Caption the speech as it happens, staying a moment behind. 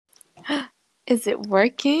Is it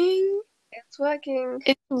working? It's working.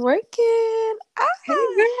 It's working. Hey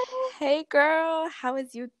Ah, girl, hey girl, how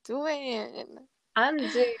is you doing? I'm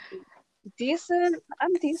doing decent.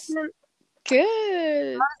 I'm decent.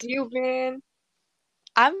 Good. How's you been?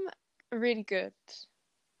 I'm really good.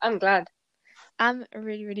 I'm glad. I'm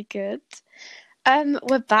really, really good.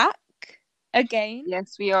 We're back again.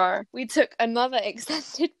 Yes, we are. We took another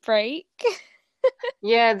extended break.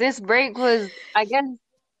 Yeah, this break was, I guess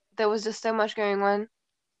there was just so much going on.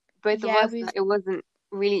 Both of Yeah, us, we that it wasn't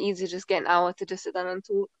really easy just getting an hour to just sit down and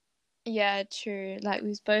talk. yeah, true. Like we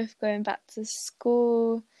was both going back to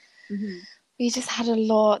school. Hmm. We just had a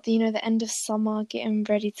lot, the end of summer, getting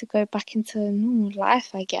ready to go back into normal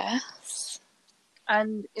life, I guess.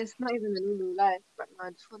 And it's not even a normal life right now.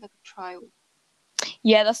 I just feel like a trial.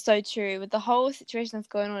 Yeah, that's so true. With the whole situation that's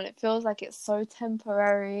going on, it feels like it's so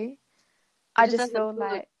temporary. It I just just doesn't feel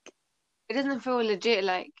feel, like, it doesn't feel legit.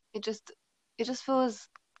 Like it just feels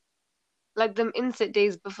like them inset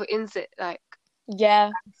days before inset, like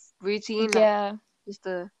yeah, routine, like yeah, just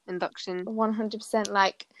the induction. 100%.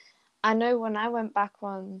 Like, I know when I went back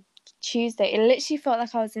on Tuesday, it literally felt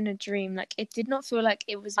like I was in a dream. Like, it did not feel like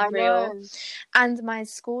it was I real. know. And my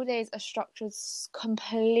school days are structured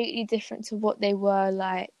completely different to what they were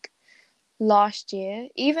like last year,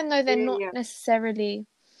 even though they're Yeah, not yeah. necessarily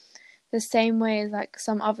the same way as like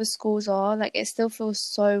some other schools are. Like it still feels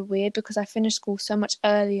so weird because I finished school so much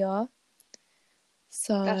earlier.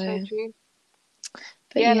 That's so So, true.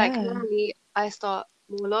 but Yeah, like yeah. normally I start,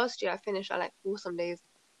 well, last year I finished at like 4 some days.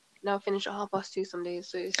 Now I finish at 2:30 some days,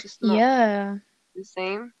 so it's just not Yeah. the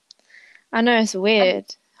same. I know it's And weird.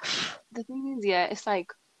 the thing is, yeah, it's like,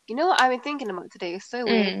 you know what I've been thinking about today? It's so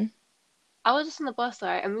weird. Mm. I was just on the bus,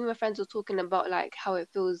 right, and me and my friends were talking about like how it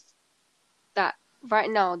feels that right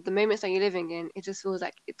now, the moments that you're living in, it just feels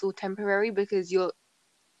like it's all temporary because you're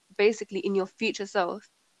basically in your future self.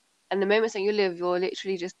 And the moments that you live, you're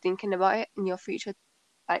literally just thinking about it in your future,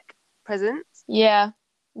 like present. Yeah.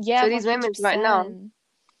 Yeah, So these moments right now, 100%.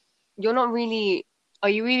 you're not really, are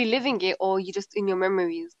you really living it or are you just in your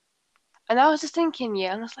memories? And I was just thinking,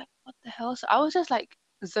 yeah, and I was like, what the hell? So I was just like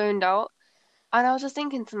zoned out. And I was just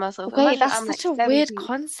thinking to myself, Wait, imagine that's I'm like such a weird 70.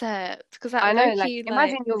 concept because that I know, low like, key,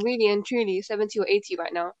 imagine like, you're really and truly 70 or 80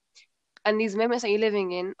 right now. And these moments that you're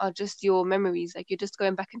living in are just your memories. Like, you're just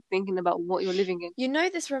going back and thinking about what you're living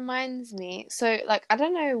in. this reminds me. So, like, I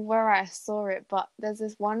don't know where I saw it, but there's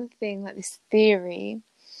this one thing, like, this theory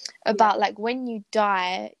Yeah. about, like, when you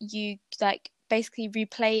die, you, like, basically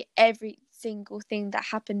replay every single thing that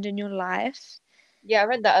happened in your life. Yeah, I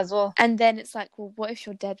read that as well. And then it's like, well, what if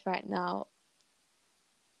you're dead right now?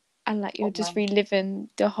 And, like, you're Oh, just man. reliving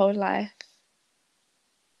the whole life.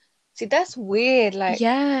 See, that's weird. Like,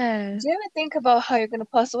 Yeah. do you ever think about how you're going to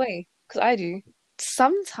pass away? Because I do.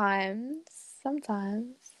 Sometimes.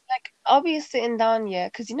 Sometimes. Like, I'll be sitting down, yeah,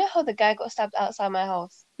 because you know how the guy got stabbed outside my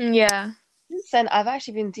house? Yeah. Since then, I've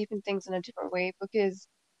actually been deep in things in a different way because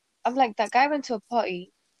I'm like, that guy went to a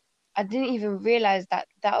party. I didn't even realize that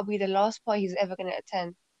that would be the last party he's ever going to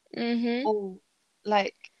attend. Mm-hmm. Or,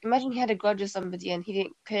 like, imagine he had a grudge with somebody and he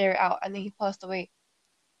didn't clear it out and then he passed away.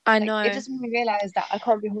 I Like, it know. just made me realize that I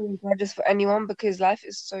can't be holding grudges for anyone because life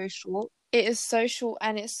is so short. It is so short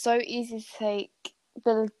and it's so easy to take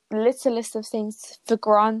the littlest of things for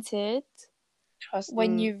granted Trust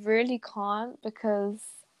when me. you really can't because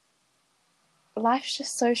life's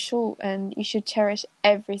just so short and you should cherish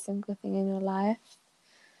every single thing in your life.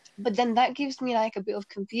 But then that gives me like a bit of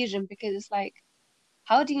confusion because it's like,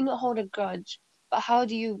 how do you not hold a grudge? But how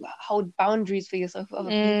do you hold boundaries for yourself with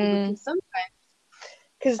other people? Mm, Because sometimes,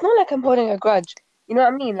 because it's not like I'm holding a grudge. You know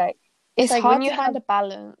what I mean? Like, it's it's like when hard you to have, find a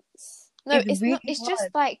balance. No, it's it's not. really It's just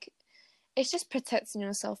hard. like, it's just protecting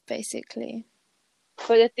yourself basically.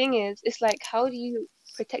 But the thing is, it's like, how do you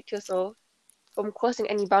protect yourself from crossing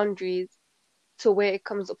any boundaries to where it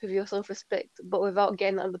comes up with your self-respect, but without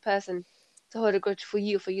getting the other person to hold a grudge for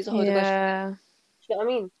you to hold a grudge for them? Yeah, You know what I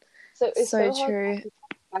mean? So it's so so hard to true. actually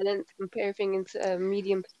balance and put everything into a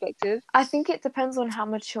medium perspective. I think it depends on how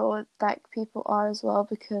mature like people are as well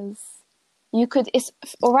because it's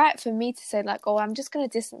all right for me to say like, oh, I'm just going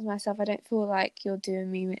to distance myself. I don't feel like you're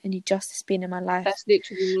doing me any justice being in my life. That's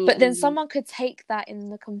literally me But then and someone could take that in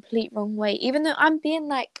the complete wrong way, even though I'm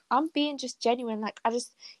being just genuine. Like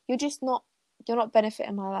you're just not, you're not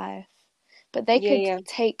benefiting my life. But they yeah, could yeah.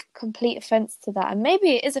 take complete offense to that. And maybe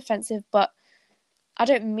it is offensive, but I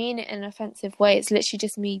don't mean it in an offensive way. It's literally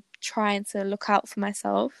just me trying to look out for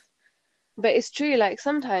myself. But it's true, like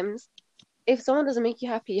sometimes if someone doesn't make you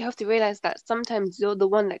happy, you have to realize that sometimes you're the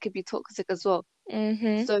one that could be toxic as well.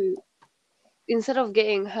 Mhm. So instead of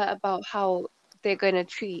getting hurt about how they're gonna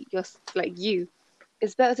treat like you.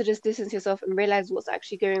 It's better to just distance yourself and realize what's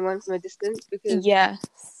actually going on from a distance, because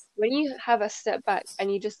Yes. when you have a step back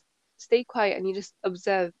and you just stay quiet and you just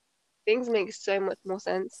observe, things make so much more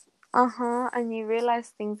sense. Uh-huh. And you realize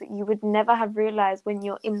things that you would never have realized when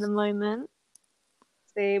you're in the moment.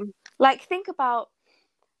 Same. Like, think about,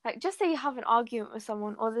 like, just say you have an argument with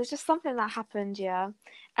someone, or there's just something that happened, yeah,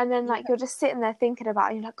 and then like Yeah. you're just sitting there thinking about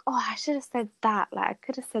it, and you're like, oh, I should have said that, like I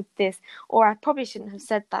could have said this, or I probably shouldn't have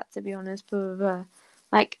said that, to be honest, blah blah blah.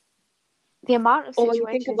 Like, the amount of Or when you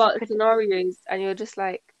think situations you about could, scenarios and you're just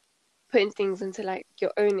like putting things into like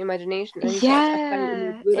your own imagination and you start to apply it in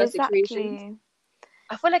your yeah, real life situations, exactly.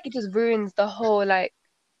 I feel like it just ruins the whole like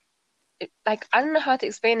I don't know how to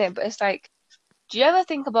explain it, but it's like, do you ever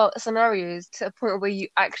think about scenarios to a point where you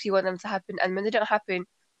actually want them to happen, and when they don't happen,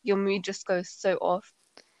 your mood just goes so off?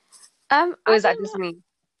 Or I is that don't just know. me?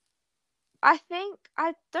 I think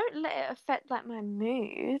I don't let it affect like my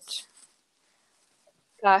mood.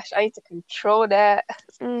 Gosh, I need to control that.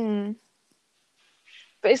 Mm,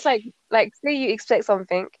 But it's like say you expect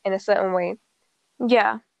something in a certain way.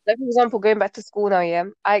 yeah. Like for example, going back to school now, yeah,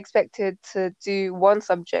 I expected to do one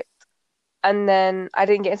subject and then I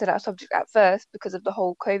didn't get into that subject at first because of the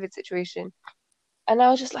whole COVID situation. And I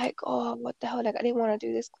was just like, oh, what the hell? Like I didn't want to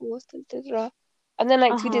do this course. Da, da, da. And then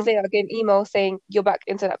like 2 days Uh-huh. later, I get an email saying you're back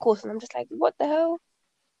into that course, and I'm just like, what the hell?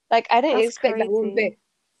 Like I didn't That's expect that one bit, crazy.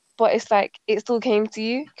 but it's like it still came to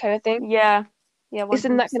you, kind of thing. Yeah. Yeah, It's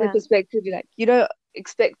in that kind of 100%. perspective. Like you don't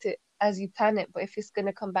expect it as you plan it, but if it's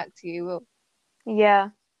gonna come back to you, it will.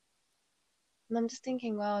 Yeah. And I'm just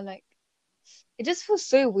thinking, wow, like it just feels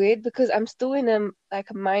so weird because I'm still in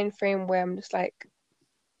a mind frame where I'm just like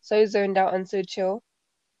so zoned out and so chill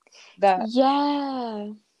that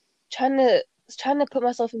Yeah. trying to trying to put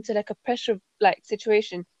myself into like a pressure like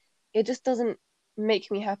situation, it just doesn't make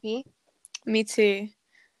me happy. Me too.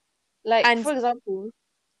 Like And for example,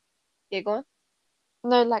 yeah, go on.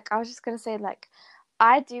 no, like I was just gonna say, like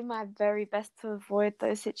I do my very best to avoid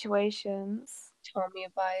those situations Tell me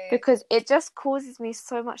about it. because it just causes me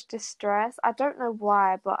so much distress. I don't know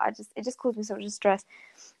why, but it just causes me so much distress.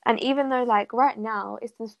 And even though like right now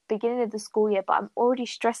it's the beginning of the school year, but I'm already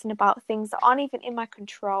stressing about things that aren't even in my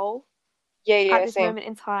control Yeah, at yeah, this same. moment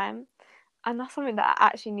in time. And that's something that I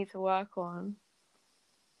actually need to work on.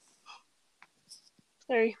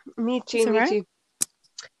 Sorry, me It's too, me alright. too.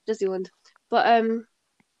 Just yawned. But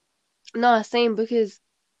no, same because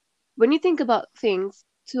when you think about things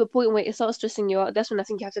to a point where it starts stressing you out, that's when I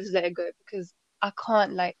think you have to just let it go because I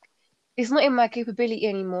can't like it's not in my capability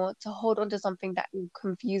anymore to hold on to something that will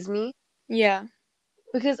confuse me. Yeah.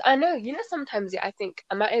 Because I know, sometimes yeah, I think,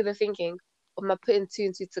 am I overthinking or am I putting two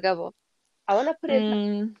and two together? I want to put it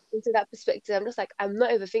Mm, into that perspective. I'm just like, I'm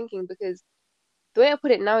not overthinking because the way I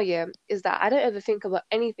put it now, yeah, is that I don't overthink about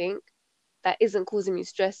anything that isn't causing me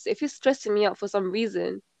stress. If it's stressing me out for some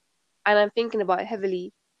reason and I'm thinking about it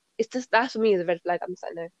heavily, it's just that for me is a red flag. I'm just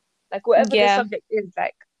like, no. Like, whatever the yeah. subject is,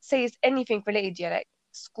 like, say it's anything related, yeah, like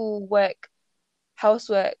school, work,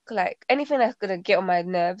 housework, like anything that's gonna get on my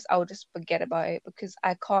nerves, I'll just forget about it because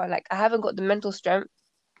I can't, like, I haven't got the mental strength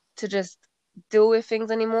to just deal with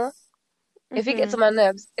things anymore. If it gets Hmm. on my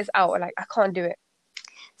nerves, it's out. Like, I can't do it.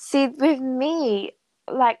 See, with me,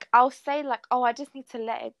 like I'll say like, oh, I just need to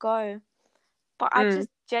let it go. But I Mm. just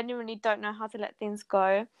genuinely don't know how to let things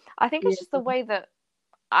go. I think Yeah. it's just the way that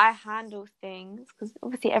I handle things because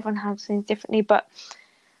obviously everyone handles things differently, but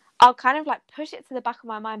I'll kind of like push it to the back of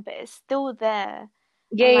my mind, but it's still there.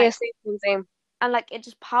 Yeah, And yeah, like same, same, same. it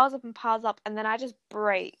just piles up and then I just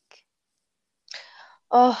break.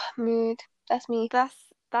 Oh, mood. That's me.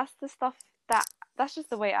 That's the stuff that that's just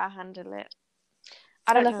the way I handle it.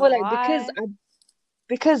 I And don't I know feel like why.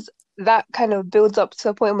 because that kind of builds up to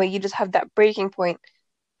a point where you just have that breaking point.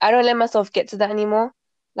 I don't let myself get to that anymore.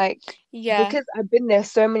 Like, Yeah. because I've been there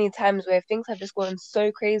so many times where things have just gone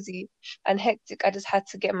so crazy and hectic, I just had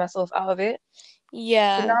to get myself out of it.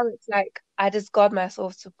 So Yeah. now it's like I just guard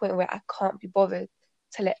myself to a point where I can't be bothered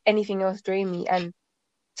to let anything else drain me. And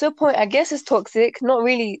to a point, I guess it's toxic, not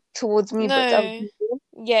really towards me, but to other No. people.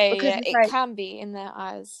 Yeah, Because yeah, it's it like, can be in their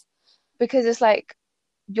eyes. because it's like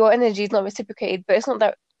your energy is not reciprocated, but it's not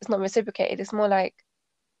that it's not reciprocated. It's more like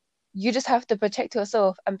you just have to protect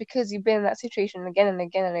yourself. And because you've been in that situation again and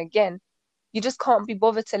again and again, you just can't be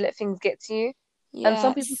bothered to let things get to you. And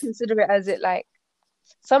some people Yes. consider it as it like,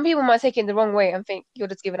 some people might take it the wrong way and think you're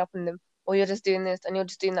just giving up on them, or you're just doing this and you're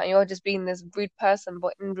just doing that, you're just being this rude person.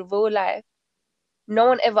 But in real life, no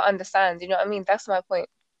one ever understands. You know what I mean? That's my point.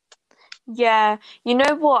 Yeah. You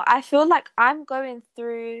know what? I feel like I'm going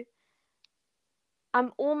through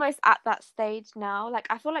I'm almost at that stage now. Like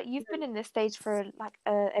I feel like you've been in this stage for like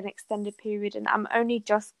an extended period, and I'm only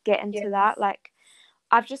just getting Yeah. to that. Like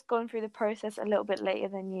I've just gone through the process a little bit later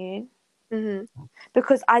than you Mm-hmm.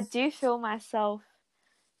 because I do feel myself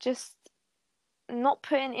just not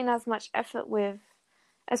putting in as much effort with,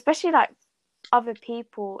 especially like other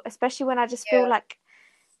people, especially when I just feel Yeah. like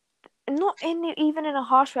not in even in a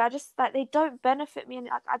harsh way. I just like they don't benefit me, and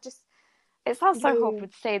like I just it sounds so Yeah. horrible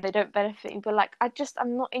to say they don't benefit me, but like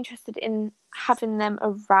I'm not interested in having them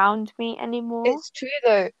around me anymore. It's true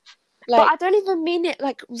though. But Like, I don't even mean it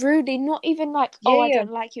like rudely, not even like, yeah, oh, I yeah.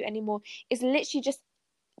 don't like you anymore. It's literally just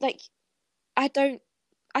like I don't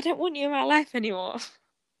I don't want you in my life anymore.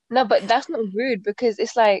 No, but that's not rude because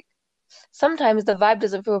it's like sometimes the vibe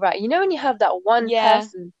doesn't feel right. You know when you have that one Yeah,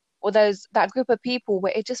 person or that group of people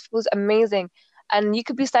where it just feels amazing and you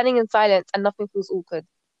could be standing in silence and nothing feels awkward.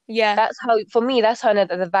 yeah. That's how, for me, that's how I know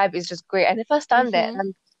that the vibe is just great. And if I stand there Mhm.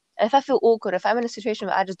 and if I feel awkward, if I'm in a situation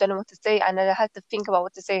where I just don't know what to say and then I have to think about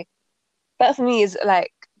what to say, that for me is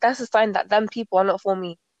like, that's a sign that them people are not for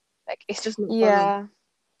me. Like, it's just not for me. Yeah.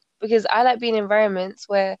 Because I like being in environments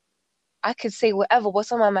where I could say whatever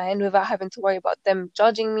what's on my mind without having to worry about them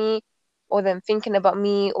judging me or them thinking about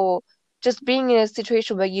me or just being in a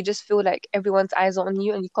situation where you just feel like everyone's eyes are on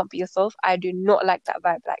you and you can't be yourself. I do not like that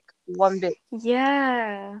vibe, like one bit.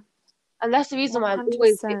 Yeah. And that's the reason why I'm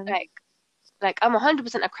always 100%. like I'm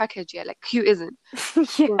 100% a crackhead, yeah. Like who isn't?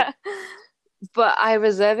 But Yeah. but I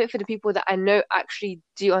reserve it for the people that I know actually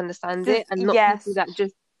do understand it and not people Yes. that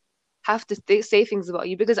just have to say things about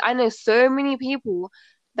you because I know so many people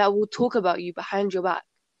that will talk about you behind your back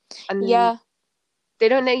and then Yeah. they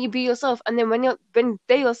don't let you be yourself. And then when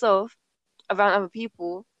they yourself around other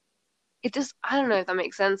people, it just I don't know if that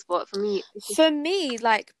makes sense, but for me, it's just For me,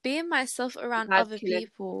 like being myself around vibe other killing.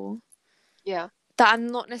 people Yeah, that I'm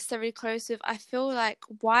not necessarily close with, I feel like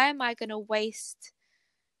why am I gonna waste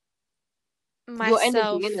your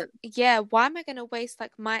energy in myself? it. Yeah, why am I gonna waste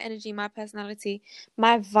like my energy, my personality,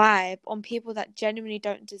 my vibe on people that genuinely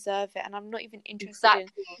don't deserve it and I'm not even interested in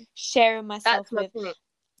Exactly. sharing That's myself my with? point.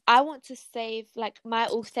 I want to save like my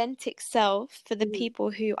authentic self for the Mhm.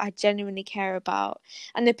 people who I genuinely care about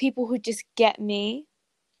and the people who just get me.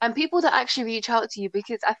 And people that actually reach out to you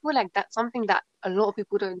because I feel like that's something that a lot of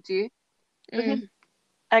people don't do. Because Mm.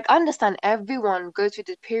 like I understand everyone goes through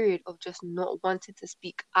the period of just not wanting to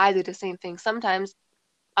speak either the same thing. Sometimes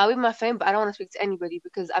I'll be on my phone, but I don't want to speak to anybody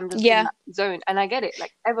because I'm just in Yeah. that zone. And I get it.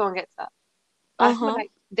 Like everyone gets that. But I feel Uh-huh.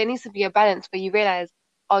 like there needs to be a balance where you realize,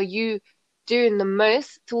 are you doing the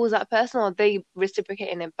most towards that person or are they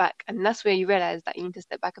reciprocating it back? And that's where you realize that you need to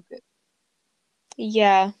step back a bit.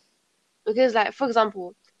 Yeah. Because like, for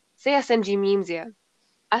example, say I send you memes, yeah.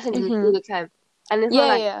 I send you memes all Mhm. the time. And it's not Yeah,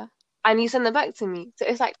 yeah, like, yeah. and you send them back to me. So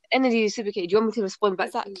it's like energy is reciprocated. You want me to respond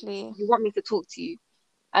back to you. Exactly. You want me to talk to you.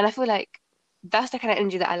 And I feel like that's the kind of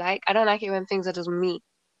energy that I like. I don't like it when things are just me.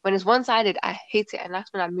 When it's one-sided, I hate it, and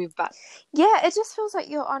that's when I move back. Yeah, it just feels like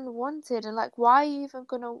you're unwanted and like why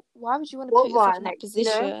would you want to What put yourself why? in that Like, you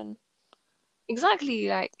know? position? Exactly.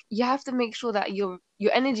 Like you have to make sure that your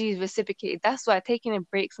energy is reciprocated. That's why taking a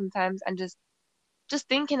break sometimes and just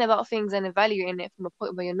thinking about things and evaluating it from a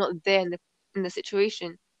point where you're not there in the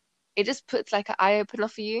situation, it just puts like an eye opener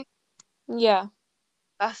for you. Yeah.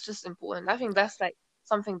 That's just important. I think that's like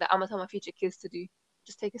something that I'm gonna tell my future kids to do.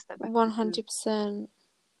 Just take a step back and do 100%.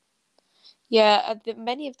 Yeah,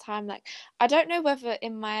 many of time, like I don't know whether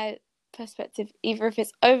in my perspective, either if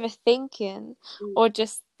it's overthinking it. or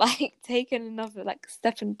just like taking another like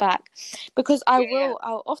stepping back, because Yeah, yeah,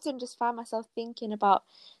 I'll often just find myself thinking about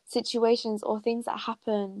situations or things that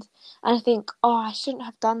happened, and I think, oh, I shouldn't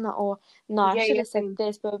have done that, or no, I yeah, should yeah. have said Same.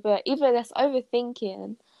 this, but either that's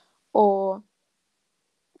overthinking or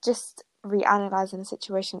just reanalyzing the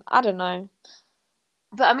situation. I don't know.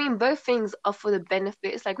 But I mean, both things are for the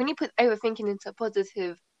benefits. Like when you put overthinking into a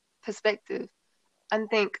positive perspective and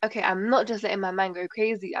think, okay, I'm not just letting my mind go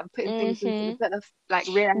crazy. I'm putting things into the Mm-hmm. point of like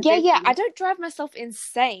Yeah, yeah. I realization. don't drive myself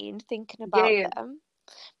insane thinking Yeah, about yeah. them,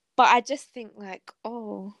 but I just think like,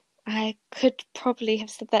 oh, I could probably have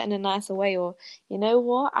said that in a nicer way, or you know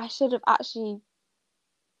what, I should have actually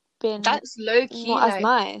been That's low key not as like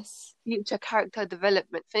nice. future character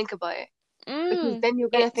development. Think about it. Because Mm. then you're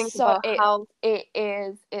gonna It's think so about how it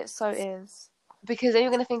is. It so is. because then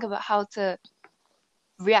you're gonna think about how to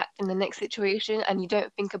react in the next situation and you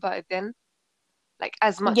don't think about it then, like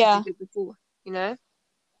as much as you Yeah. did before, you know?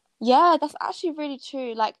 Yeah, that's actually really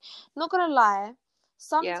true. Like, not gonna lie,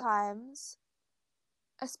 Yeah. sometimes,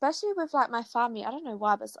 especially with like my family, I don't know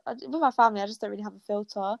why, but with my family, I just don't really have a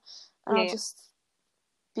filter, and Yeah, I'll yeah. just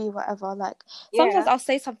be whatever. Like Yeah. sometimes I'll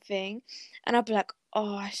say something and I'll be like,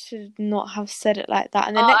 oh, I should not have said it like that.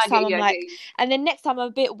 And then Oh, next I get time you, I'm I get like, you. and then next time I'm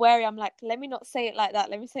a bit wary. I'm like, let me not say it like that.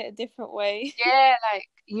 Let me say it a different way. Yeah,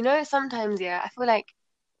 like, sometimes, yeah, I feel like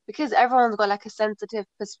because everyone's got like a sensitive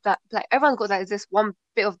perspective, like everyone's got like this one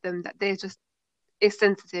bit of them that they just is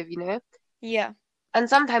sensitive, you know? Yeah. And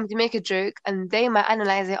sometimes you make a joke and they might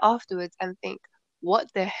analyze it afterwards and think, what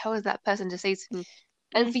the hell is that person just say to me?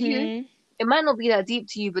 And for you, Mhm. it might not be that deep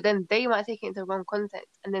to you, but then they might take it into the wrong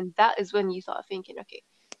context. And then that is when you start thinking, okay,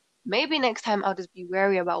 maybe next time I'll just be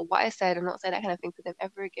wary about what I said and not say that kind of thing to them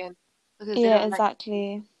ever again because they Yeah. don't like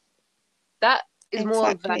Exactly. that is more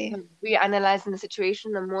of like Exactly. kind of reanalyzing the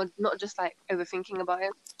situation and more not just like overthinking about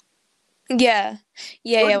it. Yeah.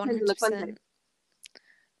 Yeah. It all Yeah. One depends on the hundred context. percent.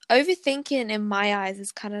 Overthinking in my eyes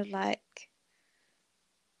is kind of like,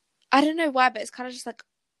 I don't know why, but it's kind of just like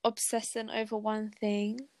obsessing over one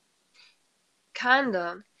thing.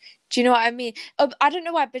 Kinda. Do you know what I mean? I don't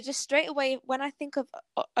know why, but just straight away when I think of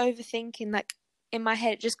overthinking, like in my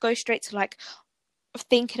head, it just goes straight to like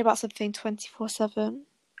thinking about something 24/7.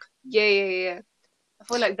 Yeah, yeah, yeah. I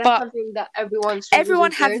feel like that's But something that everyone struggles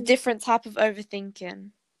everyone with has a though. different type of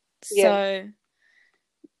overthinking, Yeah. so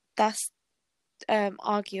that's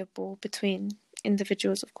arguable between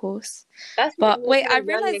individuals, of course. That's what we But were wait, kind I of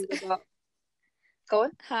realized, learning about. Go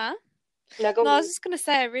on. huh? Now go No, I was on. just gonna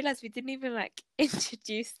say I realized we didn't even like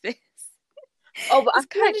introduce this. Oh, but I It's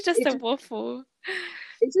feel kind like of just a waffle.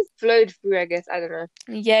 it just flowed through, I guess. I don't know.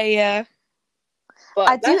 Yeah, yeah. But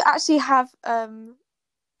I do that's actually have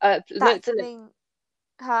that note to thing,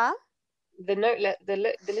 huh? the note the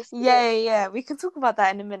list of Yeah, notes. yeah, yeah. We can talk about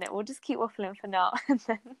that in a minute. We'll just keep waffling for now, and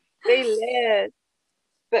then They layered.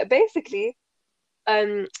 But basically,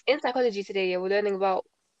 in psychology today, yeah, we're learning about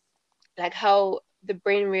like how the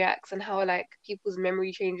brain reacts and how like people's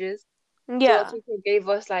memory changes. So our yeah, teacher gave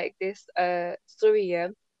us like this story, yeah.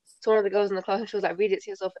 So one of the girls in the class and she was like, read it to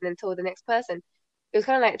yourself and then tell the next person. It was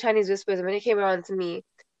kind of like Chinese whispers, and when it came around to me,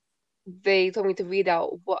 they told me to read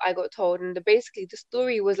out what I got told, and basically the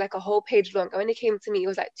story was like a whole page long, and when it came to me, it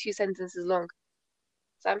was like two sentences long.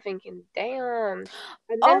 So I'm thinking, damn.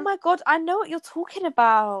 And oh then my God, I know what you're talking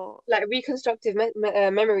about. like reconstructive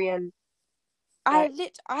memory and like,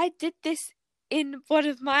 I did this in one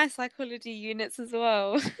of my psychology units as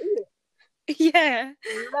well. ooh, Yeah.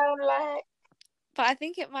 man, like But I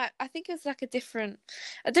think it's like a different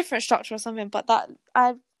structure or something, but that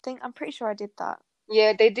I'm pretty sure I did that.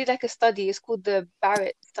 yeah, they did like a study. It's called the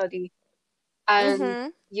Barrett study, and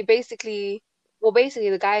Mhm. you basically, well, basically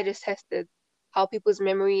the guy just tested how people's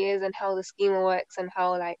memory is and how the schema works and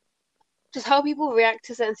how like just how people react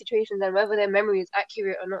to certain situations and whether their memory is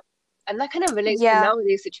accurate or not. And that kind of relates to Yeah.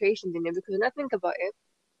 nowadays situations, you know, because when I think about it,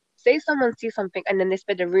 say someone sees something and then they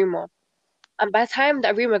spread a rumor, and by the time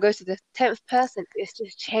that rumor goes to the 10th person, it's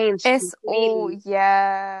just changed It's all completely.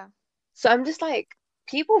 yeah. So I'm just like,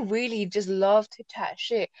 people really just love to chat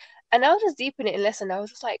shit. And I was just deep in it in lesson. I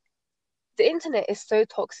was just like, the internet is so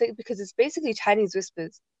toxic because it's basically Chinese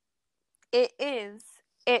whispers. It is.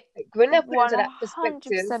 It Like when I put it into that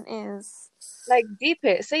perspective, 100% is. like deep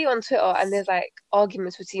it, say you're on Twitter and there's like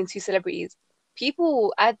arguments between two celebrities. People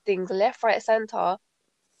will add things left, right, center,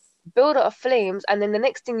 build up flames, and then the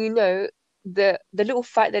next thing you know, the little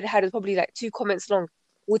fight that they had was probably like 2 comments long,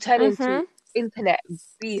 will turn into Mhm. internet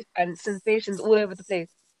beef and sensations all over the place.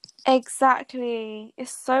 Exactly.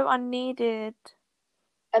 It's so unneeded.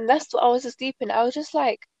 And that's what I was just deep in. I was just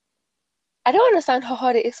like, I don't understand how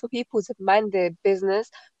hard it is for people to mind their business.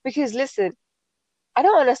 Because listen, I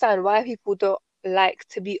don't understand why people don't like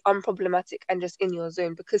to be unproblematic and just in your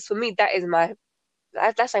zone. Because for me,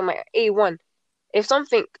 that's like my A1. If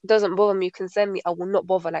something doesn't bother me, concern me, I will not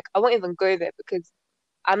bother. Like I won't even go there because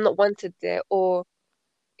I'm not wanted there, or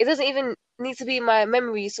it doesn't even need to be in my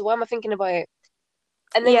memory. So why am I thinking about it?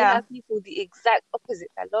 And then you Yeah. have people the exact opposite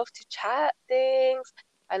that love to chat things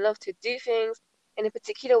and love to do things in a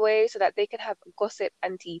particular way so that they can have gossip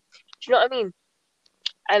and tea. Do you know what I mean?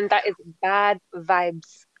 And that is bad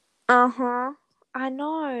vibes. Uh-huh. I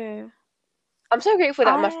know. I'm so grateful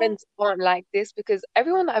that my I friends aren't like this because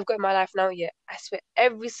everyone that I've got in my life now, yeah, I swear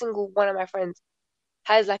every single one of my friends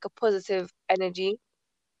has like a positive energy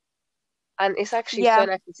and it's actually so yeah.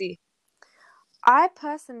 nice to see. I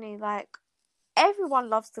personally like everyone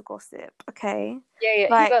loves to gossip, okay? Yeah, yeah,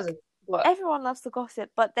 who Like doesn't? But everyone loves to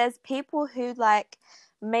gossip, but there's people who like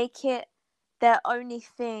make it their only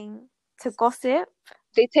thing to gossip.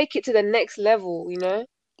 they take it to the next level, you know?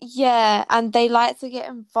 Yeah, and they like to get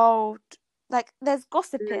involved. Like, there's Mm.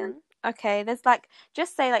 gossiping, okay? There's like,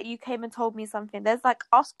 just say like you came and told me something. There's like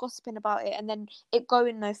us gossiping about it, and then it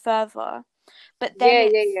going no further. But then Yeah,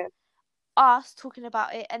 yeah, yeah. us talking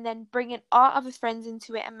about it and then bringing our other friends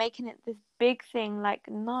into it and making it this big thing. Like,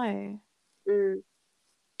 no, Mm.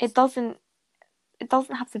 it doesn't. It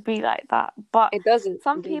doesn't have to be like that. But It doesn't.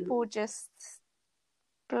 some It doesn't. people just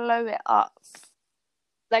blow it up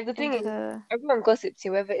Like the thing is, into. everyone gossips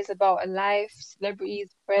here, whether it's about a life, celebrities,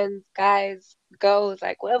 friends, guys, girls,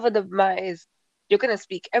 like whatever the matter is, you're gonna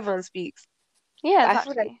speak. Everyone speaks. Yeah, But I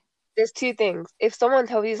feel like exactly. there's two things. If someone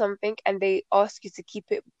tells you something and they ask you to keep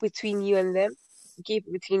it between you and them, keep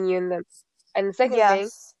it between you and them. And the second thing,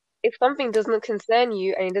 Yes. if something does not concern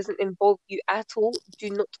you and it doesn't involve you at all, do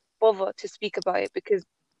not bother to speak about it because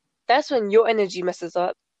that's when your energy messes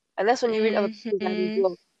up and that's when you ruin other people's lives as Hmm.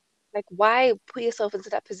 well. Like, why put yourself into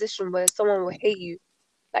that position where someone will hate you?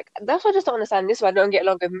 Like, that's why I just don't understand. This is why I don't get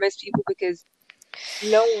along with most people because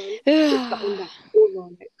no one puts that on that aura.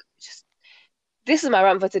 Like, just this is my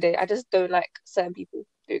rant for today. I just don't like certain people.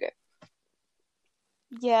 There you go.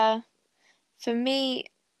 Yeah. For me,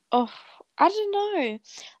 oh, I don't know.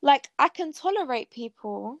 Like, I can tolerate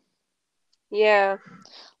people. Yeah,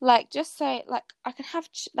 Like, just say, like, I can have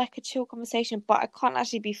like a chill conversation, but I can't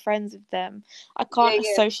actually be friends with them. I yeah, can't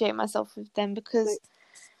yeah. associate myself with them because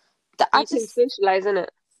Like, I you can just, socialize in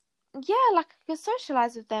it, yeah, like I can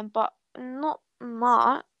socialize with them, but not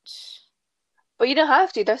much. but you don't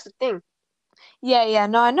have to. That's the thing. Yeah, yeah,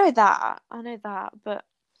 no, I know that, but I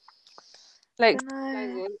Like, don't know.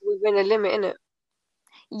 socializing within a limit in it.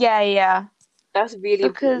 Yeah, yeah, That's really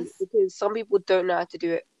important because because some people don't know how to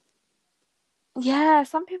do it. yeah,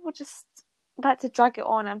 some people just like to drag it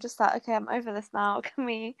on. I'm just like, okay, I'm over this now. Can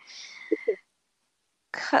we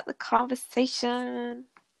cut the conversation?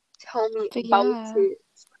 Tell me But about yeah. it.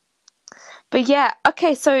 But yeah,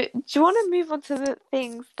 okay, so do you want to move on to the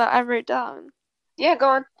things that I wrote down? Yeah, go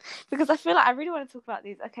on. Because I feel like I really want to talk about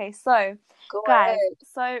these. Okay, so Go guys, ahead.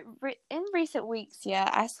 so in recent weeks, yeah,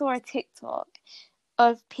 I saw a TikTok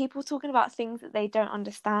of people talking about things that they don't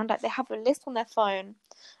understand. Like they have a list on their phone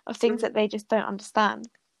of things Hmm. that they just don't understand.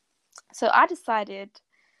 So I decided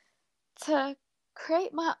to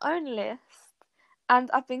create my own list,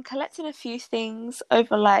 and I've been collecting a few things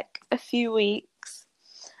over like a few weeks.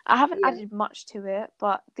 I haven't Yeah, added much to it,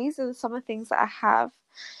 but these are some of the things that I have.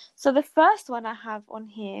 So the first one I have on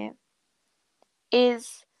here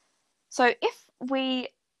is so if we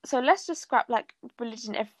so let's just scrap like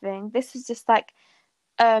religion everything. This is just like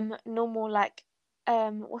normal like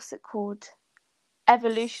what's it called?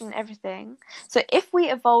 Evolution everything. So if we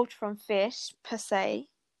evolved from fish per se,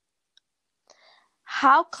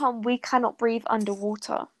 how come we cannot breathe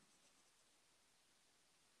underwater?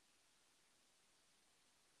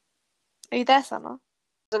 Are you there, Sana?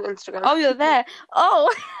 on Instagram. Oh, you're there.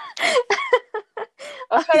 Oh. I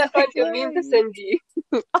was I trying was to find like, your where meme are to you? send you.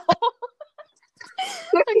 Oh.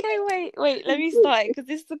 Okay, wait. Let me start because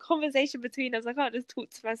this is a conversation between us. I can't just talk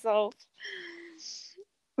to myself.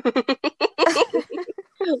 Look at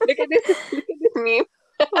this. Look at this meme.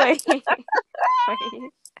 Wait, wait.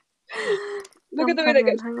 Look at I'm the way they coming.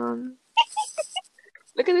 get. Hang on.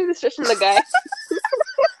 Look at the stretching the guy.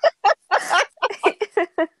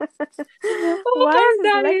 Oh, Why is I'm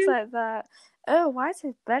his legs dying. like that? Oh, why is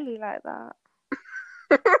his belly like that?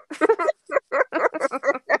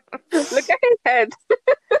 Look at his head.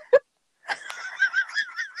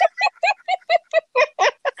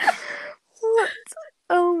 What?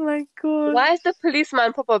 Oh my god. Why is the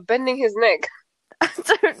policeman proper bending his neck? I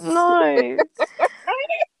don't know.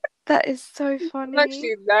 That is so I'm funny.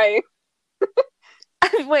 actually dying.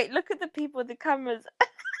 Wait, look at the people with the cameras.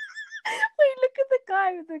 Wait, look at the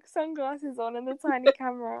guy with the sunglasses on and the tiny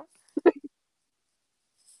camera.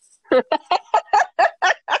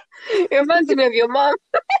 It reminds me of your mom.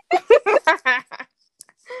 As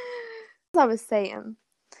I was saying,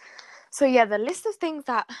 so yeah, the list of things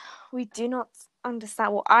that we do not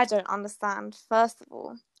understand, well, I don't understand, first of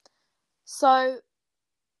all. So,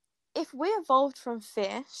 if we evolved from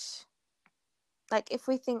fish, like if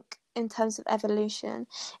we think in terms of evolution,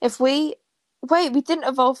 if we wait, we didn't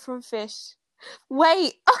evolve from fish.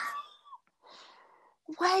 Wait,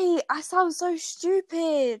 wait, I sound so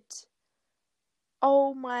stupid.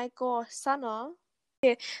 Oh my gosh, Sana.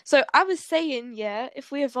 Yeah. So I was saying, yeah,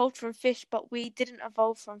 if we evolved from fish, but we didn't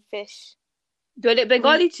evolve from fish. Do I look We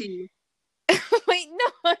Bengali to you? wait,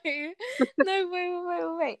 no,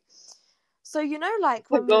 no, wait. So you know, like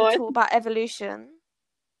when we Go on. talk about evolution,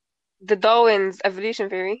 The Darwin's evolution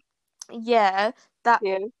theory. yeah, that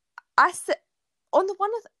Yeah. I said on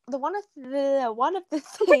one of the things, one of the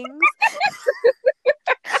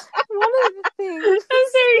things, I'm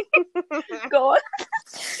sorry. Go on.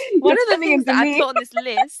 one You're of the turning things into that I me. put on this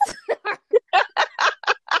list,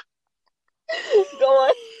 Go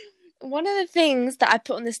on. One of the things that I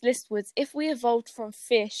put on this list was if we evolved from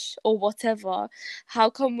fish or whatever, how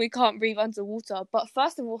come we can't breathe underwater? But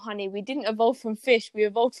first of all, honey, we didn't evolve from fish, we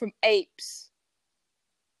evolved from apes.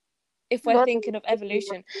 If we're Not thinking of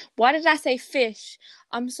evolution. Why did I say fish?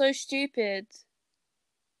 I'm so stupid.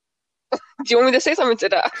 Do you want me to say something to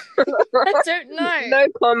that? I don't know. No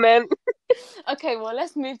comment. Okay, well,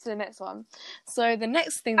 let's move to the next one. So the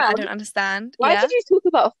next thing that I Sam, don't understand, why yeah, did you talk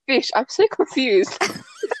about fish? I'm so confused.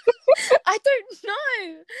 I don't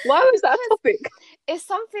know Why was that a because topic? it's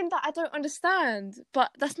something that I don't understand.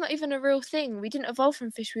 But that's not even a real thing. We didn't evolve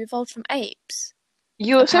from fish. We evolved from apes.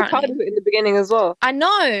 You were so proud Apparently, of it in the beginning as well. I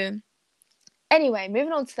know. Anyway,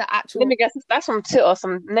 moving on to the Let actual. me guess, that's some Twitter,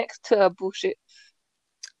 some next Twitter bullshit.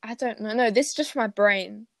 I don't know. No, this is just my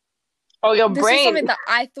brain. Oh, your This is brain. something that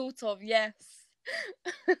I thought of. Yes.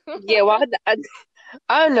 Yeah, well,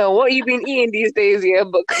 I don't know what you've been eating these days, yeah,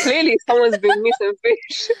 but clearly someone's been missing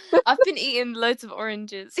fish. I've been eating loads of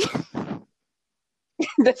oranges.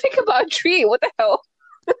 The thing about a tree, what the hell?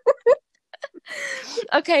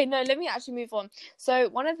 Okay, no, let me actually move on. So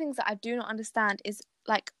one of the things that I do not understand is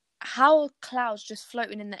like how are clouds just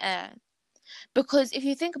floating in the air? Because if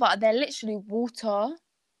you think about it, they're literally water.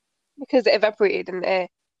 Because it evaporated in the air.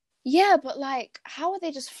 Yeah, but like, how are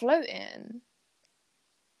they just floating?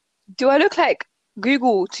 Do I look like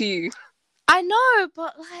Google to you? I know,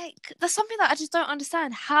 but like, there's something that I just don't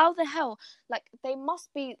understand. How the hell? Like, they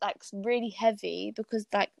must be like really heavy because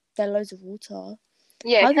like they're loads of water.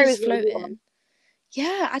 Yeah, How it are they carries just a lot of water. floating?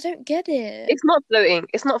 Yeah, I don't get it. It's not floating.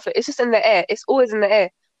 It's not floating. It's just in the air. It's always in the air.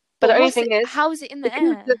 But But the only what's thing it? is, How is it in the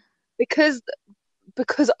because the air? because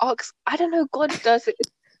because ox I don't know, God does it.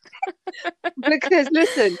 Because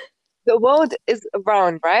listen, the world is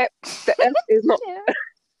round, right? The earth is not Yeah.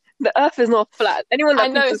 the earth is not flat. Anyone I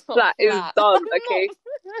that know thinks it's it's not flat is flat. dumb, Not. okay?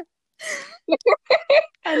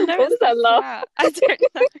 I know What it's was that not laugh? flat. I don't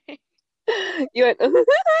know. You went,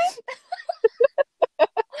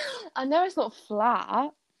 I know it's not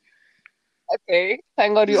flat. okay,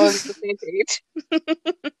 thank God we're on the same page.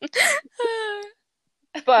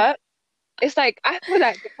 But it's like I feel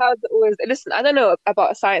like the clouds are always listen, I don't know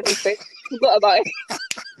about science and space. I forgot about it.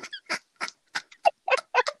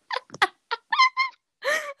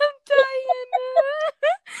 I'm dying.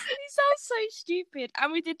 You sound so stupid.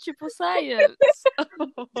 And we did triple science.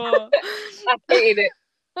 I hated it.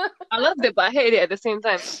 I loved it, but I hated it at the same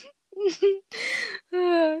time.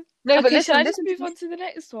 No, but Okay, shall listen, I just listen to move me. on to the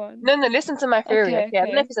next one? No, no, listen to my theory, Okay, okay? I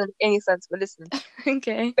don't know if okay. it's gonna make any sense, but listen.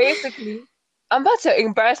 Okay. Basically, I'm about to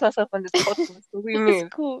embarrass myself on this podcast, so we It's move.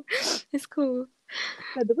 cool. It's cool.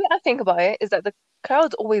 So the way I think about it is that the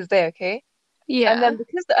cloud's always there, okay? And Yeah. then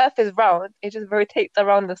because the Earth is round, it just rotates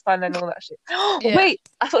around the sun and all that shit. Yeah. Wait,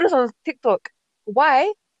 I saw this on TikTok.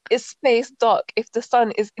 Why is space dark if the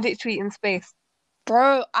sun is literally in space?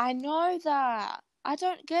 Bro, I know that. I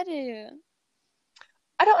don't get it.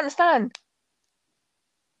 I don't understand.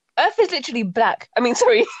 Earth is literally black. I mean,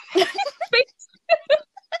 sorry, space.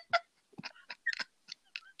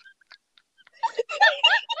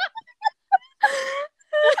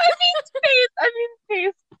 I mean space. I mean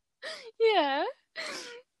space. Yeah.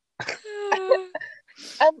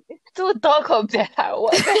 And it's still dark up there. Like,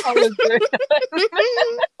 what the hell is going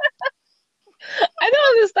on? I don't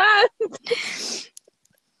understand.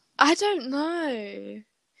 I don't know.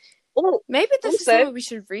 Oh, Maybe this is also, something we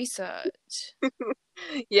should research.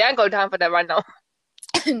 yeah, I go down for that right now.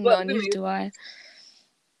 But No, we neither move. do I.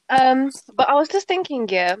 But I was just thinking,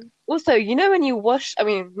 yeah. Also, you know when you wash, I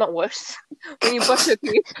mean, not wash, when you brush your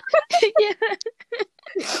teeth, Yeah.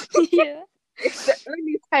 Yeah. it's the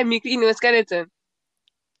only time you clean your skeleton.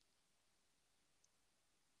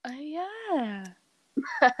 Oh, yeah.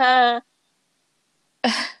 I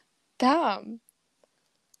Damn.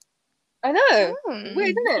 know. Weird,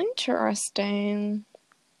 isn't it? Interesting.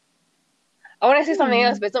 I want to say something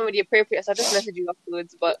else, Hmm. but it's not really appropriate, so I'll just message you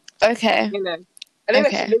afterwards. But, Okay. you know, I think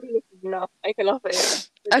that's Okay. really enough. I can laugh at it.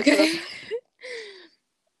 Okay.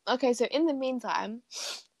 Okay, so in the meantime,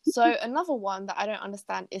 so another one that I don't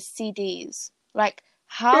understand is CDs. Like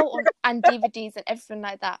how on and DVDs and everything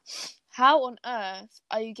like that. How on earth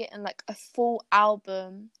are you getting like a full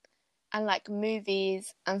album and like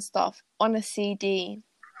movies and stuff on a CD?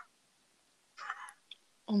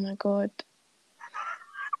 Oh my god.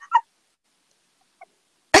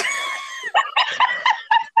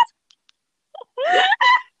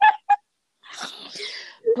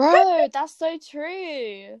 Bro, that's so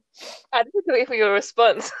true. I just wait for your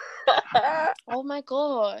response. Oh my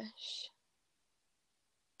gosh.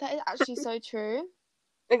 That is actually so true.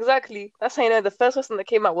 Exactly. That's how you know the first person that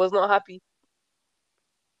came out was not happy.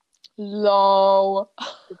 Lol.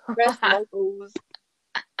 Depressed muggles.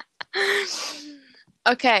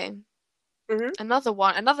 Okay, Mm-hmm.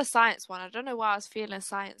 another science one. I don't know why I was feeling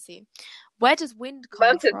sciencey. Where does wind come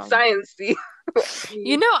Man said from? sciencey.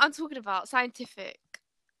 You know what I'm talking about, scientific.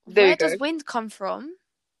 There we Where go. does wind come from?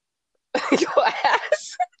 Your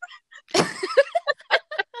ass.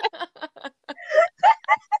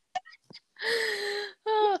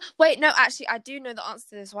 Oh, wait, no, actually, I do know the answer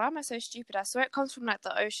to this. Why am I so stupid? I swear it comes from like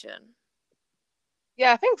the ocean.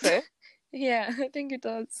 Yeah, I think so. Yeah, I think it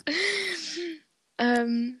does.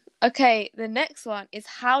 Okay, the next one is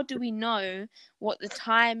how do we know what the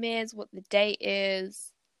time is, what the date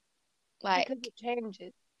is? Because Like it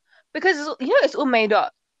changes. Because it's all made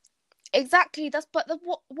up. exactly that's but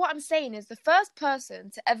what I'm saying is the first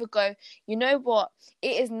person to ever go, you know what?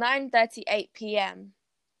 It is 9:38 p.m.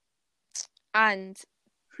 and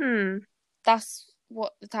Hmm. that's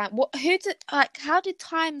what the time what who did like how did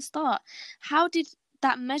time start? How did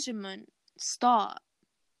that measurement start?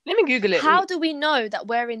 Let me Google it. How do we know that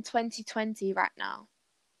we're in 2020 right now?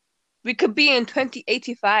 We could be in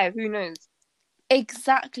 2085. Who knows?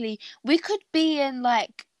 Exactly. We could be in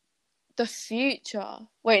like the future.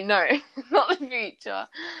 Wait, no, not the future.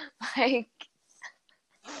 Like,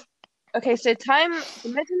 Okay, so the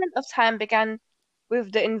measurement of time began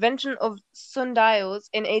with the invention of sundials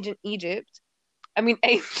in ancient Egypt. I mean,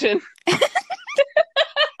 ancient.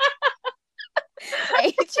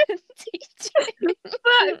 ancient teaching.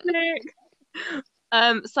 Fuck's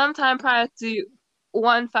sake. Sometime prior to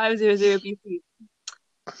 1500 BC.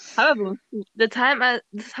 However, the time the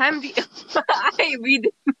I hate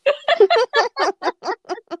reading.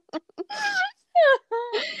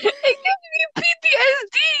 It gives me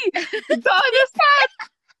PTSD. Don't understand.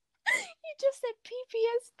 You just said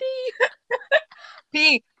PPSD.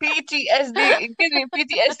 PTSD. It gives me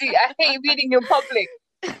PTSD. I hate reading in public.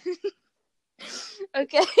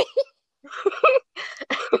 Okay.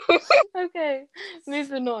 Okay.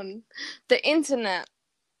 Moving on. The internet.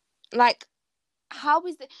 Like, how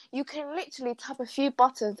is it? You can literally tap a few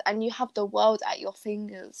buttons and you have the world at your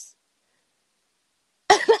fingers.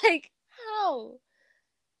 Like, how?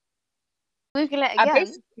 Google it I again.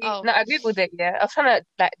 basically Oh. no, I googled it. Yeah, I was trying to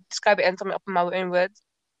like describe it and sum it up in my own words.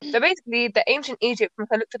 So basically, the ancient Egypt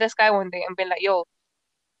I looked at the sky one day and been like, "Yo,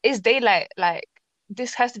 it's daylight. Like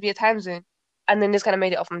this has to be a time zone," and then just kind of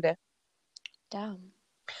made it up from there. Damn.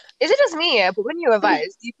 Is it just me? Yeah, but when you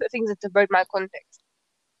revise, you put things into very my context.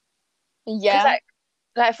 Because Yeah.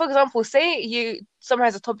 like for example, say you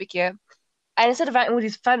summarize a topic here, and instead of writing all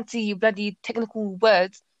these fancy bloody technical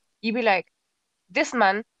words, you'd be like, "This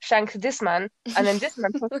man shanked this man, and then this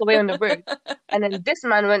man passed away on the road, and then this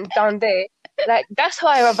man went down there." Like that's how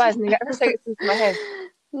I revise, and that's how it gets into my head.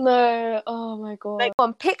 No, oh my god. Like Come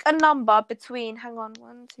on, pick a number between, hang on,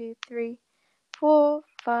 1, 2, 3, 4,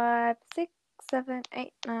 5, 6, 7,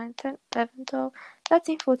 8, 9, 10, 11, 12,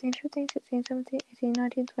 13, 14, 15, 16, 17, 18,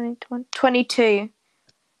 19, 20, 21, 22.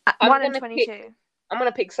 I'm 1 and gonna pick, 22. I'm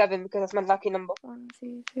gonna pick 7 because that's my lucky number. 1,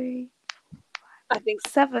 2, 3, I think.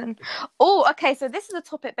 7. Oh, okay, so this is a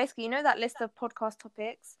topic, basically, you know that list of podcast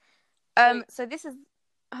topics? Wait, So this is,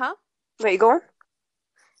 huh? wait, go on.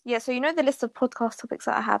 Yeah, so you know the list of podcast topics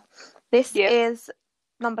that I have. This Yeah, is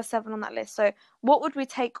number 7 on that list. So what would we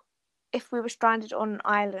take if we were stranded on an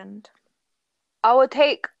island? I would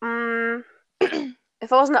take.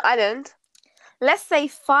 If I was on an island, Let's say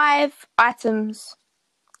 5 items.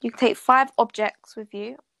 You can take 5 objects with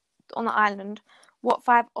you on the island. What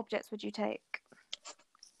 5 objects would you take?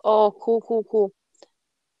 oh, cool, cool, cool.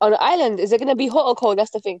 On an island, is it gonna be hot or cold? That's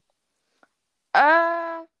the thing.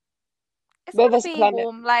 Uh, it's Where gonna there's be climate,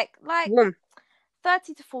 warm, like warm.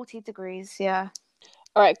 30 to 40 degrees. Yeah,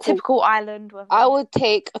 All right, cool. typical island I weather. would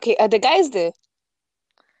take. Okay, are the guys there?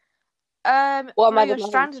 Or am No, I the you're man?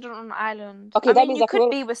 stranded on an island. Okay, I that mean, means you I can. could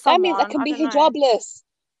be with That means I someone. can I be don't know. hijabless.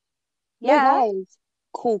 No Yeah. lies.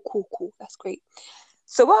 Cool, cool, cool. That's great.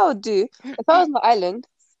 So what I would do if I was on the island,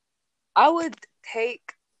 I would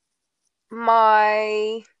take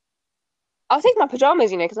my. I'll take my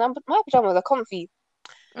pajamas, because my pajamas are comfy.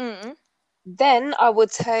 Mm. Then I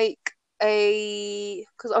would take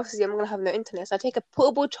because obviously I'm gonna have no internet, so I take a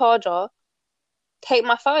portable charger, take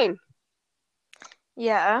my phone.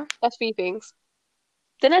 Yeah. That's 3 things.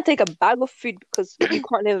 Then I take a bag of food because you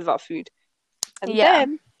can't live without food. And Yeah.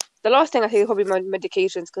 then the last thing I take is probably my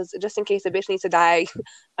medications because just in case the bitch needs to die,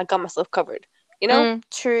 I got myself covered. You know?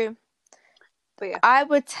 True. But yeah. I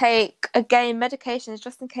would take again medications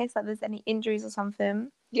just in case like there's any injuries or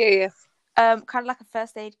something. Yeah, yeah. Kind of like a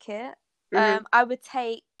first aid kit. Mm-hmm. I would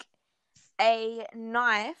take a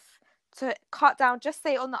knife to cut down, just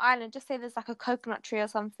say on the island, just say there's like a coconut tree or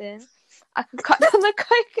something. I can cut down the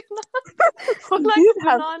coconut or like You'd a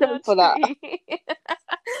have banana strength for that. tree.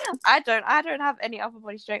 I don't have any upper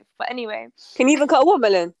body strength. But anyway. Can you even cut a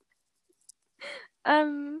watermelon?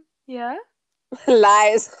 Yeah.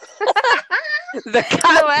 Lies. The No,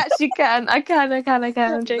 cat. I actually can. I can. I'm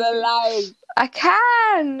The joking. lies. I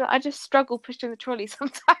can. I just struggle pushing the trolley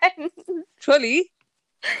sometimes. Trolley.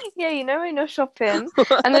 Yeah, you know when you're shopping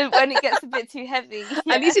and then when it gets a bit too heavy. At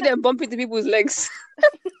Yeah. least you didn't bump into people's legs.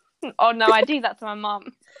 Oh no, I do that to my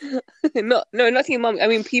mum. No, not to your mum. I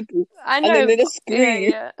mean people. I And then know. they just screw Yeah, you.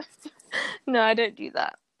 yeah. No, I don't do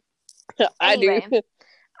that. I do. Anyway,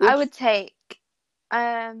 I Oof. would take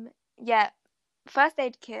yeah, first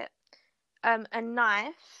aid kit, a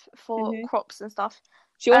knife for Mhm. crops and stuff.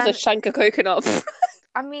 She wants to Um, shank a coconut.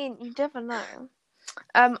 I mean, you never know.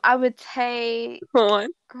 I would take Come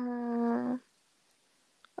on.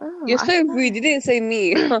 You're I so don't rude. You know. didn't say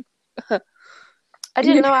me. I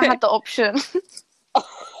didn't know I had the option.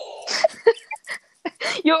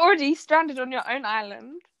 You're already stranded on your own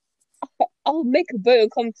island. I'll make a boat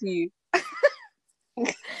and come to you.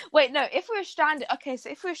 Wait, no, if we're stranded, okay, so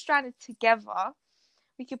if we're stranded together,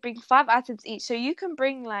 we could bring 5 items each. So you can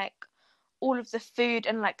bring like all of the food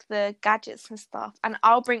and like the gadgets and stuff, and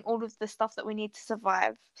I'll bring all of the stuff that we need to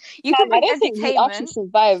survive. You can Fam, I bring don't think we actually entertainment.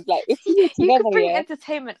 survived. Like, if we were You can together, bring yeah.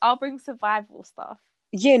 entertainment. I'll bring survival stuff.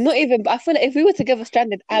 Yeah, not even. But I feel like if we were together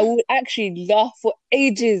stranded, I would actually laugh for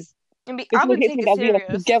ages I before it would hits take me it that we are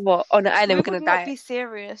serious. together on an island, We we're would gonna not die. be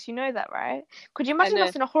serious. You know that, right? Could you I imagine know.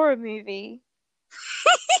 us in a horror movie?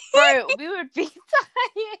 Bro, we would be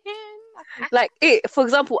dying. Like for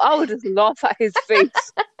example, I would just laugh at his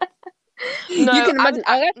face. You No, can imagine.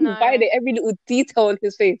 I would actually no, violate every little detail on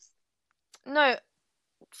his face. no.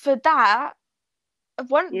 For that,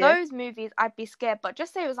 one Yeah, those movies, I'd be scared. But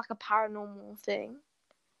just say it was like a paranormal thing,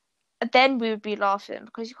 then we would be laughing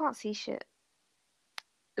because you can't see shit.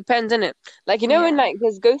 depends, innit? Like when Yeah, like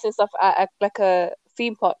there's ghosts and stuff at like a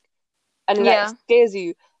theme park, and it like yeah. scares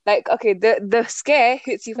you. Like okay, the scare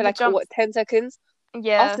hits you for The like jumps. what 10 seconds.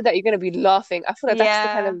 Yeah, After that, you're gonna be laughing. I feel like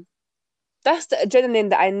yeah. that's the adrenaline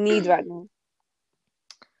that I need right now.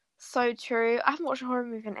 So true. I haven't watched a horror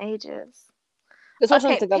movie in ages. Let's watch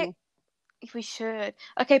them Okay, together. pick. We should.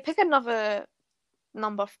 Okay, pick another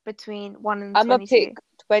number between 1 and I'm gonna pick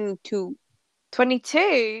 22. 22.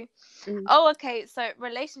 22. Mm. Oh, okay. So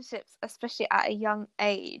relationships, especially at a young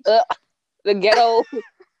age. Ugh, the ghetto.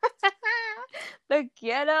 The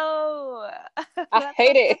ghetto. I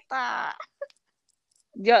hate it.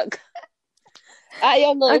 Yuck. At a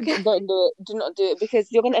young age, Okay. don't do it. Do not do it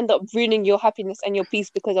because you're gonna end up ruining your happiness and your peace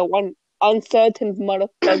because of one uncertain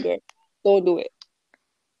motherfucker. Don't do it.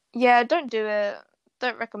 Yeah, don't do it.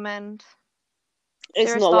 Don't recommend.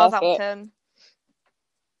 It's 0 not stars worth out of it. 10.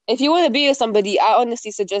 If you want to be with somebody, I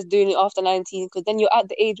honestly suggest doing it after 19 because then you're at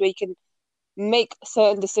the age where you can make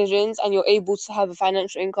certain decisions and you're able to have a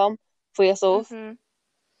financial income for yourself. Mm-hmm.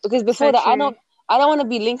 Because So before that, true. I don't want to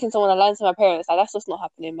be linking someone aligned to my parents. Like that's just not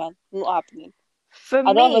happening, man. Not happening. For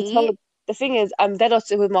I'd rather tell. me, The thing is, I'm dead on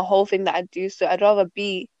with my whole thing that I do. So I'd rather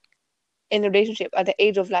be in a relationship at the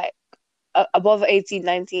age of like above 18,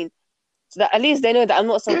 19, so that at least they know that I'm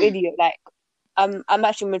not some idiot. Like I'm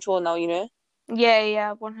actually mature now. You know.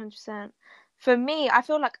 yeah, 100%. For me, I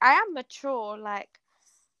feel like I am mature. Like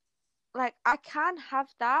I can have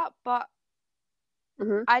that, but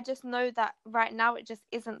Hmm. I just know that right now it just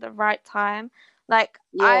isn't the right time. Like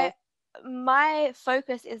Yeah. my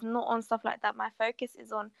focus is not on stuff like that. My focus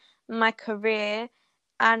is on my career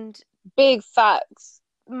and Big facts.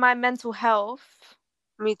 my mental health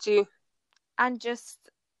Me too. and just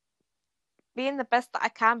being the best that I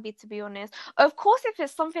can be, to be honest. Of course, if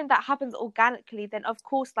it's something that happens organically, then of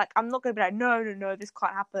course, like I'm not gonna be like, no, this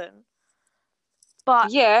can't happen.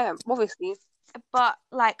 But Yeah, obviously.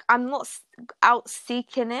 like I'm not out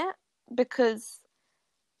seeking it because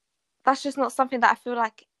that's just not something that I feel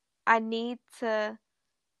like I need to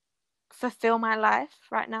fulfill my life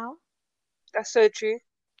right now. That's so true.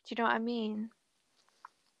 Do you know what I mean?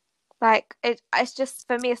 Like it's just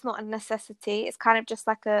for me, it's not a necessity. It's kind of just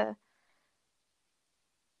like a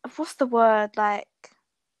what's the word? Like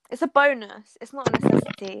it's a bonus. It's not a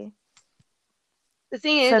necessity The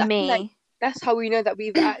thing is, for I feel like me. that's how we know that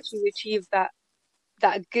we've actually achieved that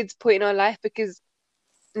good point in our life because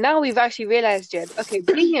now we've actually realized, Jed, okay,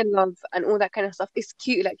 being in love and all that kind of stuff is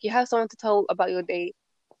cute. Like you have someone to tell about your day,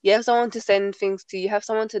 you have someone to send things to, you have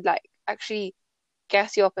someone to like actually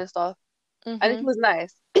gas you up and stuff, and it Mhm. was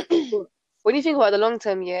nice. But when you think about the long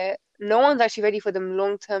term, yeah, no one's actually ready for them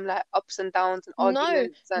long term like ups and downs and No,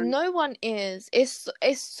 arguments and no one is. It's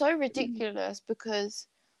so ridiculous because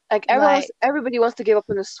like like everybody wants to give up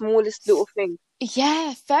on the smallest little thing.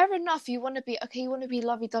 yeah, fair enough. You want to be okay, you want to be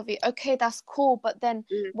lovey-dovey. Okay, that's cool. But then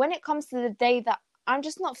Mm. when it comes to the day that I'm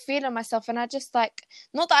just not feeling myself and I just like,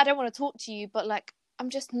 not that I don't want to talk to you, but like I'm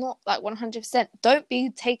just not like 100%. Don't be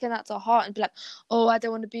taking that to heart and be like, oh, I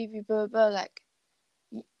don't want to be with you, blah, blah, blah. Like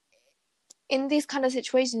in these kind of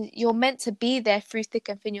situations, you're meant to be there through thick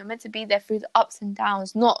and thin. You're meant to be there through the ups and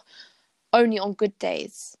downs, not only on good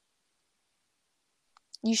days.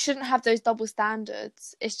 You shouldn't have those double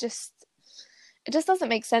standards. It just doesn't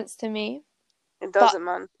make sense to me. It But doesn't,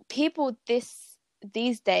 man. people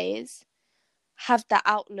these days have that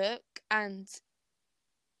outlook, and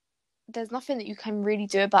there's nothing that you can really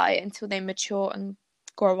do about it until they mature and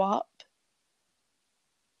grow up.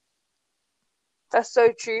 That's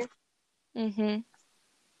so true. Mhm.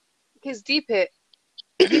 Because deep it,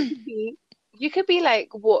 you could be like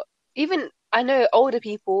what? Even I know older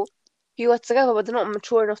people who are together but they're not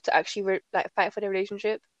mature enough to actually like fight for their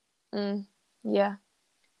relationship. Yeah.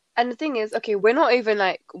 And the thing is, okay, we're not even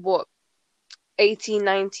like what 18,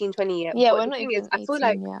 19, 20 yet. Yeah, But we're the not thing is, even I feel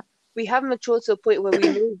like 18 yet. we have matured to a point where we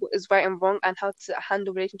know what is right and wrong and how to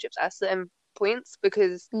handle relationships at certain points.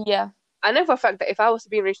 Because Yeah. I know for a fact that if I was to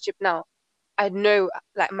be in a relationship now, I'd know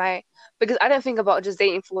like because I don't think about just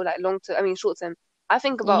dating for like long term. I mean short term. I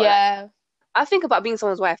think about like Yeah. I think about being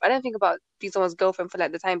someone's wife. I don't think about being someone's girlfriend for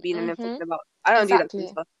like the time being and then thinking Mhm. about I don't do that kind of Exactly.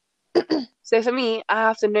 stuff. So for me, I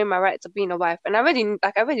have to know my rights of being a wife, and I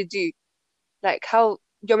already do like how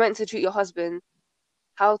you're meant to treat your husband,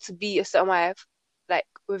 how to be a certain wife, like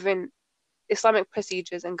within Islamic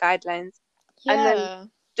procedures and guidelines, and then Yeah.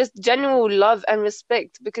 just general love and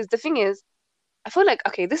respect. Because the thing is, I feel like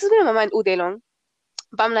okay, this has been in my mind all day long,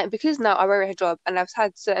 but I'm like because now I wear a hijab and I've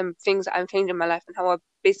had certain things that I'm changing in my life and how I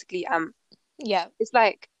basically am. Yeah. It's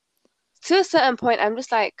like to a certain point, I'm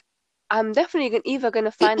just like, I'm definitely either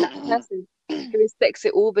gonna find that person who respects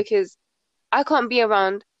it all because I can't be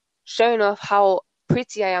around showing off how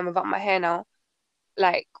pretty I am about my hair now,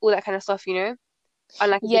 like all that kind of stuff, unlike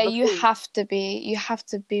I Yeah, did before. you have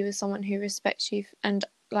to be with someone who respects you and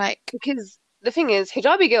like Because the thing is,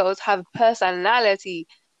 hijabi girls have personality.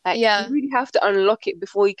 Like you yeah. really have to unlock it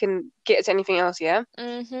before you can get to anything else, yeah?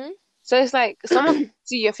 Mhm. So it's like someone could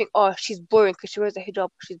see you and think, oh, she's boring because she wears a hijab.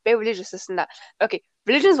 She's very religious, this and that. Okay,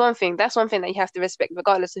 religion is one thing. That's one thing that you have to respect,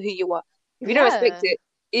 regardless of who you are. If you don't respect Yeah. it,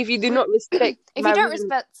 if you do not respect If my you don't religion,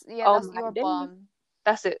 respect, yeah, oh that's my, you're a then bum.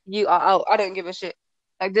 that's it. You are out. I don't give a shit.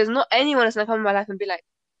 Like, there's not anyone that's gonna come in my life and be like,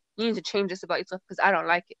 you need to change this about yourself because I don't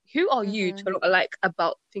like it. Who are you to Mhm. not like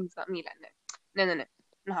about things about me? Like, no, no, no, no,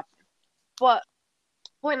 not happening. But the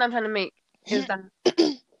point I'm trying to make is that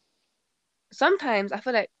sometimes I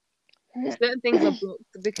feel like certain things are blocked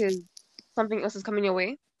because something else is coming your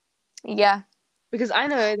way. Yeah. Because I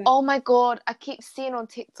know that Oh my God, I keep seeing on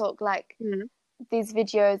TikTok like mm, these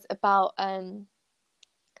videos about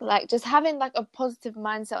like just having like a positive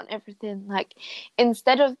mindset on everything. Like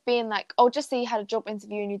instead of being like, oh, just say you had a job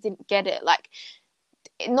interview and you didn't get it, like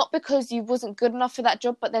not because you wasn't good enough for that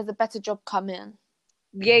job, but there's a better job coming.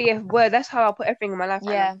 yeah, yeah, well, that's how I put everything in my life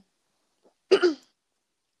right now. Yeah.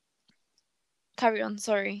 Carry on,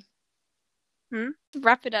 sorry. Hmm?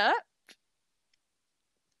 Wrap it up.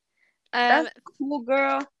 That's Um, cool,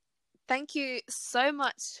 girl. thank you so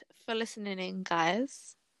much for listening in,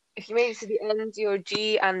 guys. If you made it to the end, you're a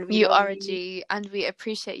G, and we You love are a you. G, and we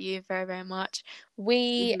appreciate you very, very much.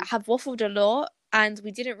 We Hmm. have waffled a lot, and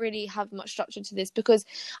we didn't really have much structure to this because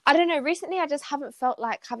I don't know. Recently, I just haven't felt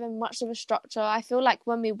like having much of a structure. I feel like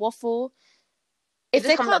when we waffle, It if just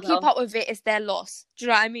they comes out can't keep well. up with it, it's their loss. Do you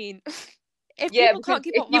know what I mean? If Yeah, people because can't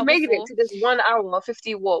keep if up with you our made it waffle, to this 1 hour,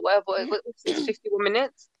 50 what, whatever, what's this, 51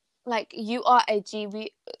 minutes? like you are a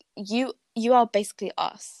G, you are basically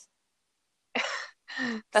us.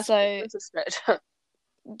 So That's a stretch.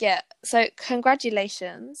 yeah, so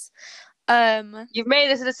congratulations. You've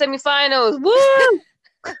made it to the semi-finals. Woo!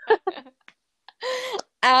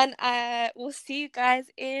 And we'll see you guys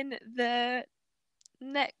in the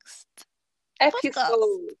next podcast.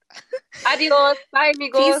 Episode. Adios. Bye,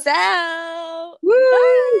 amigos. Peace out.